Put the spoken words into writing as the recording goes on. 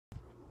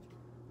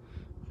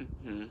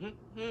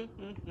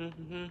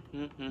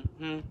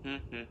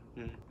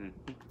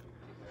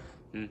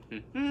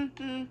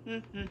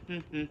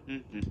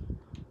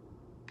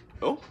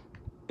Oh,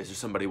 is there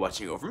somebody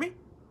watching over me?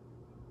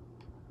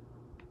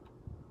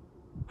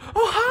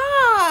 Oh,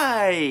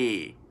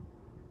 hi!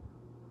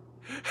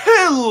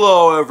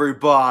 Hello,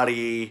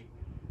 everybody!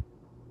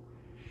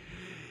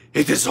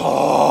 It is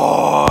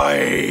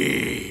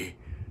I,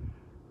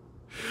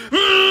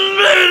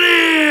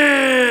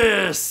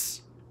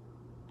 Menace!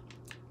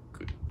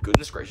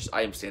 Goodness gracious,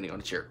 I am standing on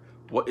a chair.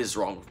 What is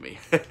wrong with me?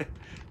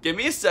 Give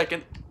me a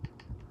second.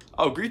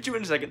 I'll greet you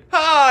in a second.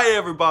 Hi,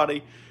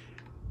 everybody!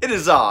 It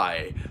is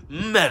I,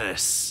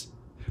 Menace,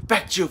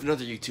 back to you with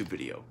another YouTube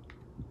video.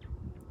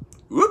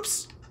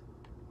 Whoops!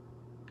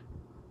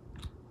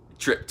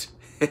 Tripped.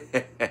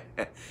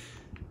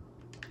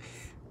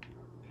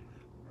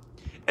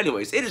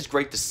 Anyways, it is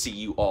great to see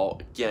you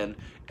all again.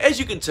 As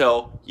you can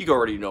tell, you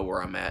already know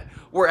where I'm at.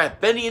 We're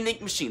at Bendy and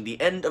Ink Machine,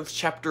 the end of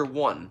Chapter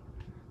 1.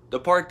 The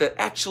part that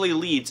actually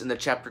leads into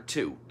Chapter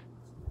 2.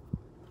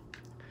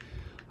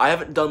 I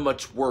haven't done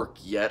much work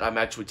yet. I'm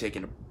actually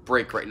taking a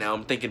break right now.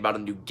 I'm thinking about a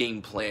new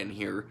game plan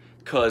here.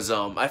 Because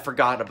I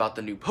forgot about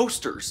the new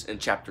posters in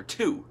Chapter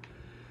 2.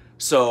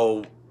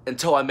 So,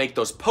 until I make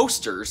those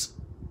posters...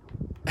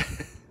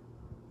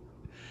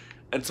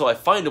 until I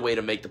find a way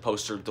to make the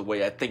poster the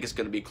way I think it's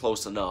going to be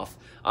close enough,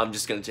 I'm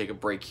just going to take a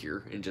break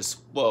here and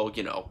just, well,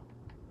 you know,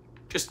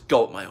 just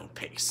go at my own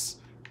pace.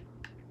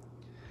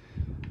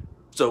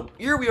 So,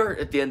 here we are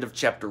at the end of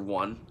Chapter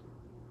 1.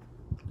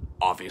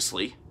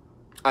 Obviously.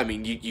 I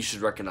mean, you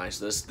should recognize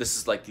this. This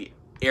is like the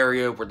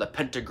area where the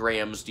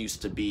pentagrams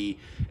used to be,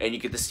 and you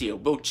get to see a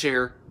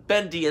wheelchair,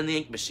 Bendy, and the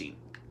ink machine.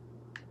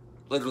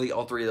 Literally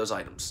all three of those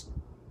items.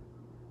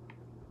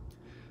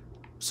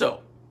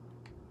 So,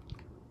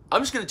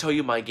 I'm just going to tell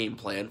you my game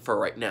plan for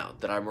right now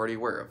that I'm already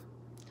aware of.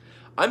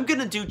 I'm going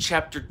to do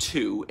Chapter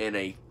 2 in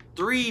a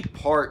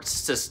 3-part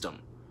system.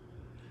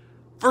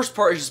 First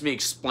part is just me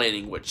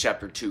explaining what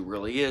Chapter 2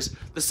 really is.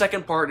 The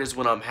second part is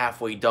when I'm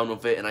halfway done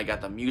with it and I got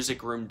the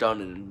music room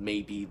done and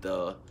maybe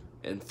the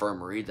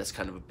infirmary. That's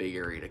kind of a big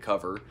area to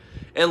cover.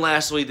 And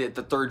lastly,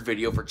 the third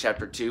video for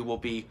Chapter 2 will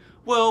be,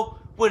 well,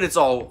 when it's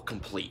all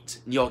complete.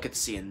 And you all get to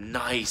see a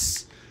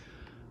nice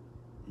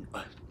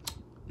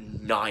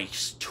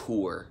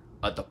tour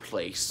of the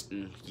place.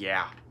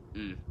 Yeah,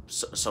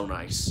 so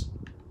nice.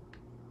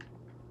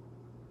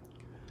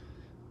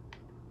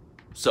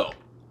 So,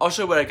 I'll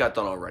show you what I got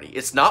done already.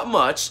 It's not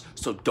much,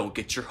 so don't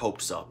get your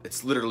hopes up.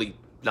 It's literally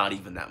not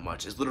even that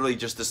much. It's literally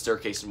just the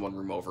staircase in one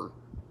room over.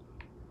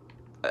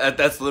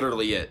 That's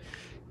literally it.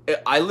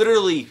 I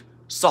literally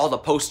saw the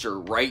poster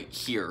right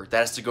here. That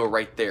has to go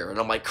right there. And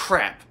I'm like,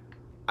 crap.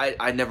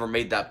 I never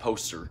made that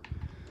poster.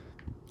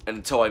 And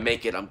until I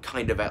make it, I'm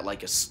kind of at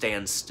like a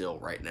standstill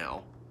right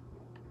now.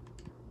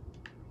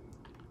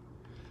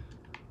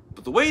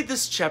 But the way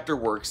this chapter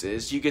works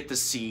is you get to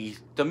see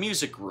the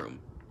music room.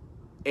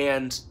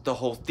 And the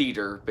whole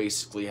theater,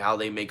 basically, how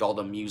they make all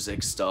the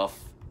music stuff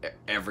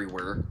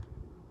everywhere.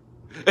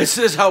 This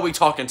is how we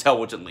talk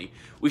intelligently.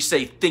 We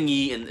say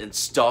thingy and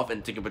stuff,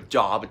 and think of a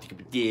job, and think of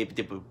a dib,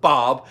 think of a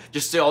bob.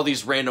 Just say all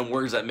these random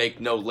words that make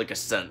no lick of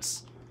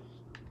sense.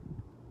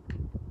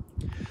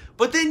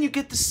 But then you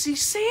get to see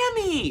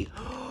Sammy!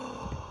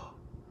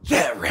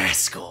 That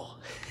rascal!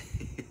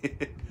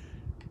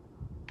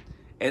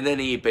 And then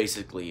he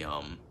basically,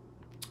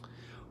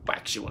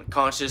 whacks you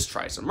unconscious,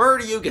 tries to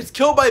murder you, gets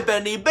killed by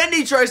Bendy,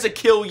 Bendy tries to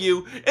kill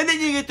you, and then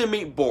you get to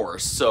meet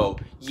Boris. So,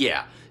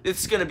 yeah,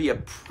 it's gonna be a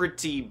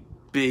pretty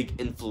big,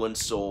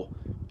 influential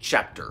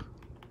chapter.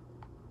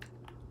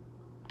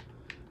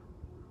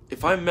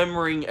 If I'm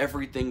remembering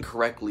everything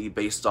correctly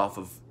based off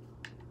of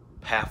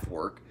path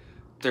work,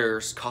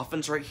 there's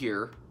coffins right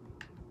here,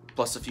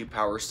 plus a few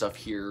power stuff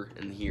here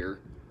and here.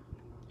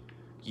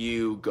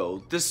 You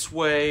go this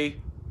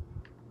way.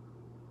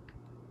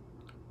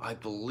 I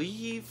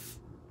believe...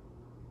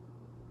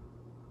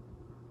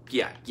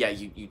 Yeah,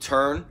 you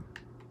turn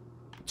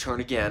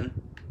again.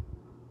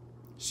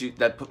 So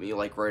that put me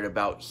like right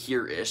about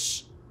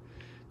here-ish.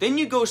 Then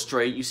you go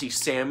straight, you see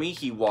Sammy,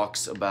 he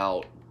walks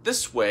about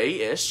this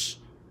way-ish.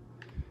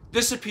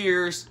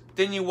 Disappears,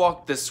 then you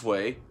walk this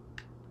way.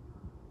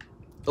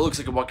 It looks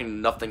like I'm walking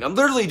into nothing. I'm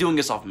literally doing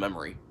this off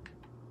memory.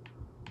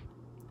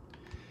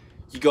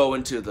 You go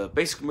into the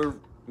basic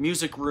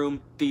music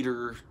room,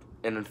 theater,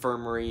 and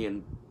infirmary,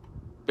 and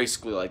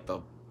basically like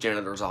the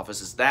janitor's office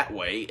is that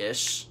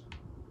way-ish.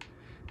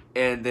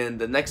 And then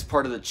the next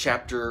part of the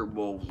chapter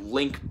will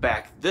link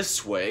back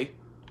this way,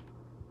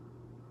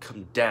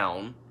 come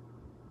down,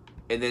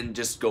 and then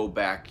just go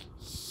back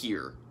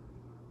here.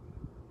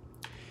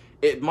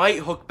 It might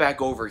hook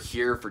back over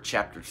here for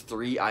chapter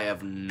 3. I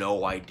have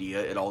no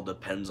idea. It all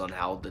depends on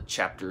how the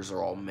chapters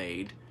are all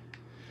made.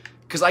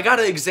 Because I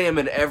gotta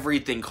examine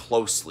everything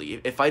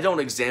closely. If I don't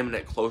examine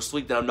it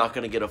closely, then I'm not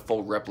gonna get a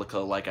full replica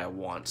like I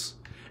want.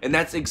 And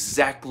that's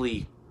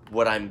exactly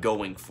what I'm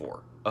going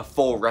for. A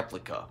full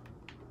replica.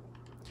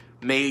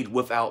 Made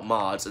without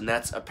mods, and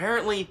that's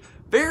apparently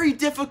very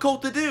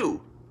difficult to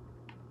do.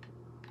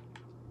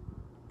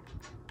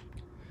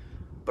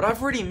 But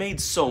I've already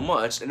made so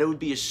much, and it would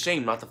be a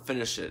shame not to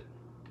finish it.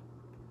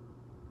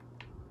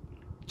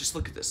 Just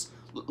look at this.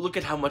 Look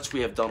at how much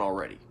we have done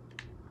already.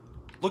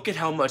 Look at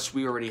how much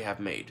we already have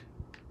made.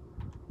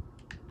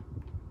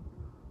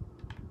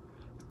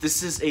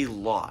 This is a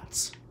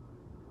lot.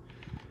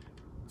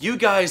 You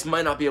guys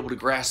might not be able to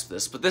grasp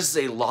this, but this is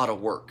a lot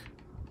of work.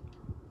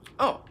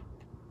 Oh.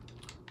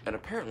 And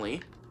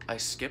apparently, I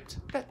skipped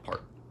that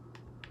part.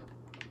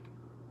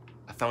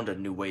 I found a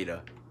new way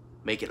to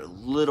make it a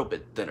little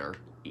bit thinner,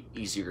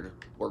 easier to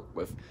work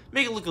with.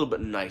 Make it look a little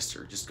bit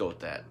nicer. Just go with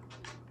that.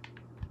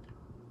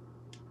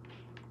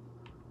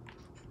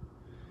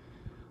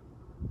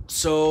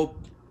 So,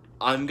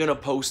 I'm gonna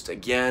post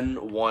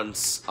again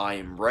once I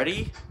am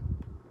ready,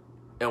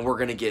 and we're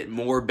gonna get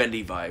more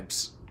Bendy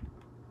vibes.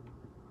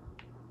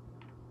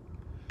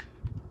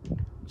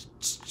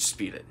 Just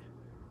speed it.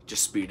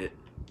 Just speed it.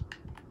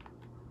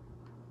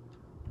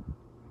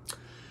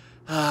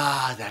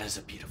 Ah, that is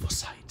a beautiful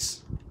sight.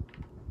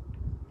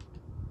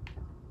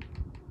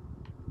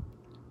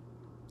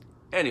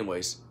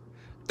 Anyways,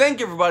 thank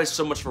you everybody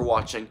so much for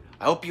watching.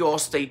 I hope you all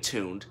stay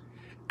tuned,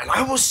 and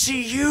I will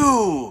see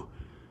you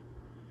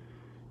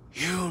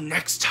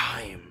next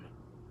time.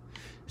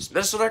 It's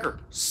Mr. Decker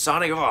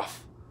signing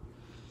off.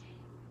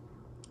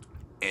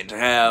 And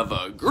have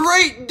a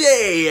great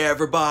day,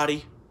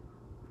 everybody.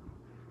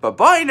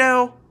 Bye-bye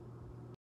now.